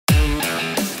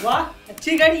वाह,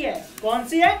 अच्छी घड़ी है। कौन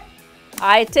सी है?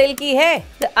 itel की है,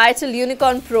 the itel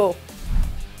Unicorn Pro।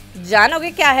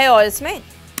 जानोगे क्या है और इसमें?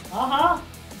 हाँ।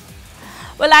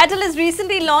 Well, itel has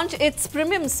recently launched its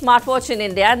premium smartwatch in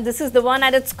India, and this is the one,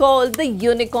 and it's called the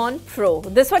Unicorn Pro.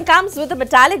 This one comes with a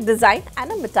metallic design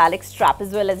and a metallic strap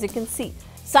as well, as you can see.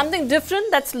 Something different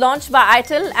that's launched by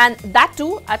itel, and that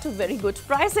too at a very good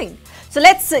pricing. So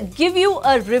let's give you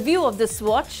a review of this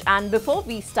watch, and before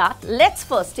we start, let's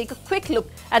first take a quick look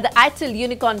at the itel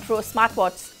Unicorn Pro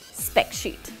Smartwatch spec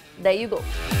sheet. There you go.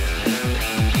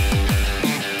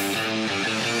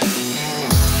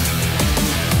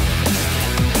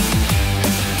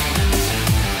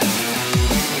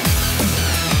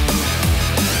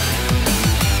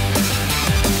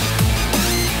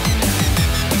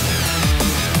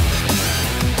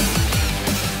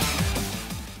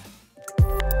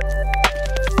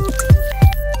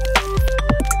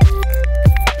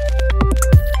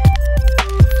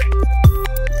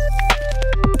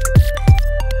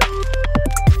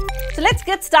 Let's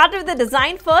get started with the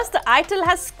design first. The itel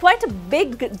has quite a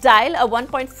big dial, a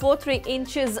 1.43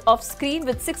 inches of screen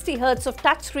with 60 Hz of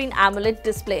touchscreen Amoled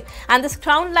display. And this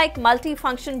crown-like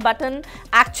multi-function button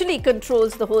actually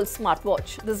controls the whole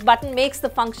smartwatch. This button makes the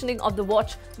functioning of the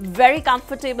watch very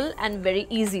comfortable and very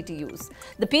easy to use.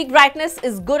 The peak brightness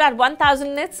is good at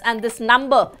 1000 nits, and this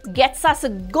number gets us a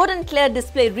good and clear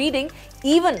display reading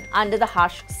even under the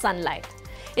harsh sunlight.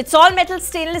 It's all metal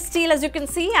stainless steel, as you can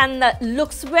see, and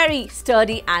looks very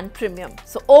sturdy and premium.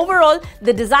 So overall,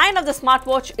 the design of the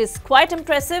smartwatch is quite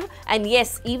impressive, and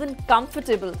yes, even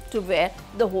comfortable to wear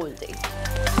the whole day.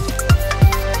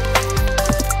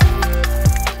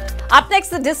 Up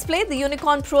next, the display. The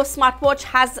Unicorn Pro Smartwatch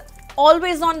has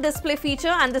always on display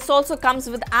feature, and this also comes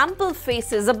with ample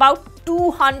faces, about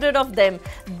 200 of them.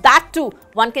 That too,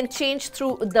 one can change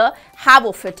through the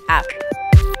HavoFit app.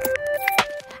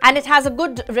 And it has a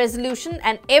good resolution,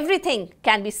 and everything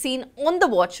can be seen on the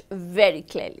watch very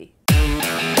clearly.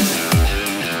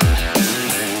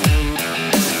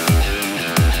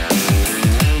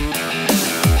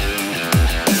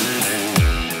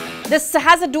 This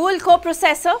has a dual-core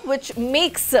processor, which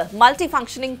makes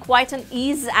multifunctioning quite an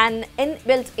ease, and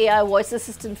inbuilt AI voice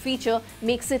assistant feature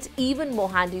makes it even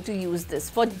more handy to use this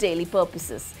for daily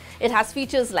purposes. It has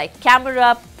features like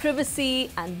camera, privacy,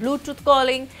 and Bluetooth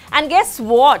calling. And guess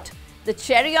what? The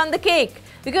cherry on the cake.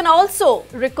 We can also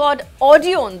record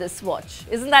audio on this watch.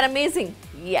 Isn't that amazing?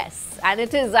 Yes. And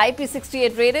it is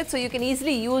IP68 rated, so you can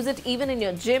easily use it even in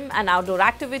your gym and outdoor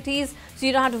activities, so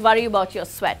you don't have to worry about your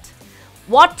sweat.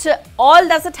 What all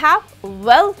does it have?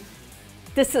 Well,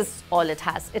 this is all it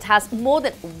has. It has more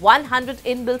than 100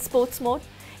 inbuilt sports mode.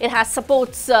 It has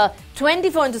supports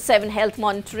 24/7 health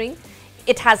monitoring.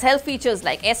 It has health features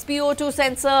like SpO2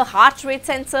 sensor, heart rate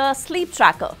sensor, sleep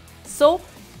tracker. So,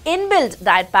 inbuilt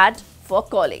diet pad for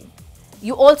calling.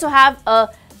 You also have an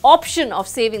option of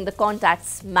saving the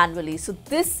contacts manually. So,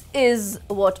 this is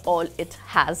what all it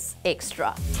has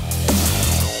extra.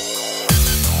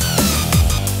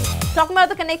 Talking about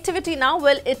the connectivity now,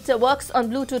 well, it works on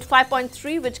Bluetooth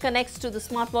 5.3, which connects to the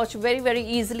smartwatch very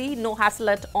easily, no hassle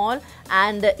at all.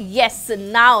 And yes,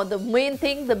 now the main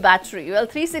thing, the battery. Well,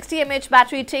 360 mAh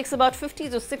battery takes about 50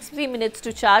 to 60 minutes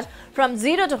to charge from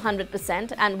 0 to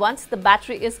 100%. And once the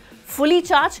battery is fully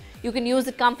charged, you can use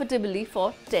it comfortably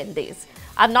for 10 days.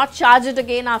 I've not charged it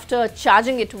again after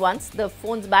charging it once. The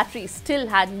phone's battery still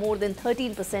had more than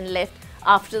 13% left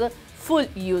after the full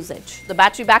usage. The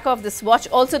battery backup of this watch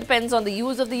also depends on the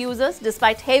use of the users.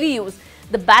 Despite heavy use,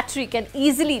 the battery can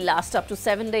easily last up to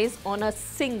 7 days on a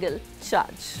single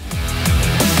charge.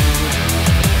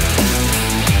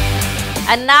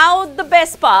 And now the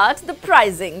best part, the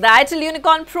pricing. The itel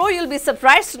Unicorn Pro, you'll be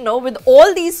surprised to know, with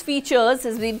all these features,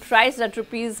 has been priced at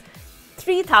Rs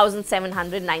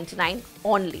 3,799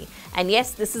 only. And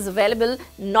yes, this is available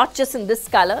not just in this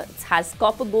color. It has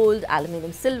copper gold,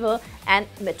 aluminum silver, and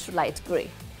metrolite grey.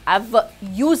 I've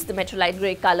used the metrolite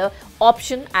grey color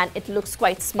option, and it looks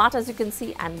quite smart, as you can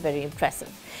see, and very impressive.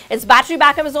 Its battery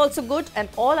backup is also good, and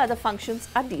all other functions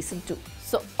are decent too.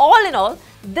 So all in all,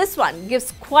 this one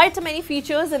gives quite many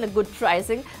features and a good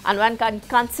pricing, and one can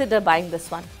consider buying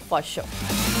this one for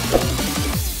sure.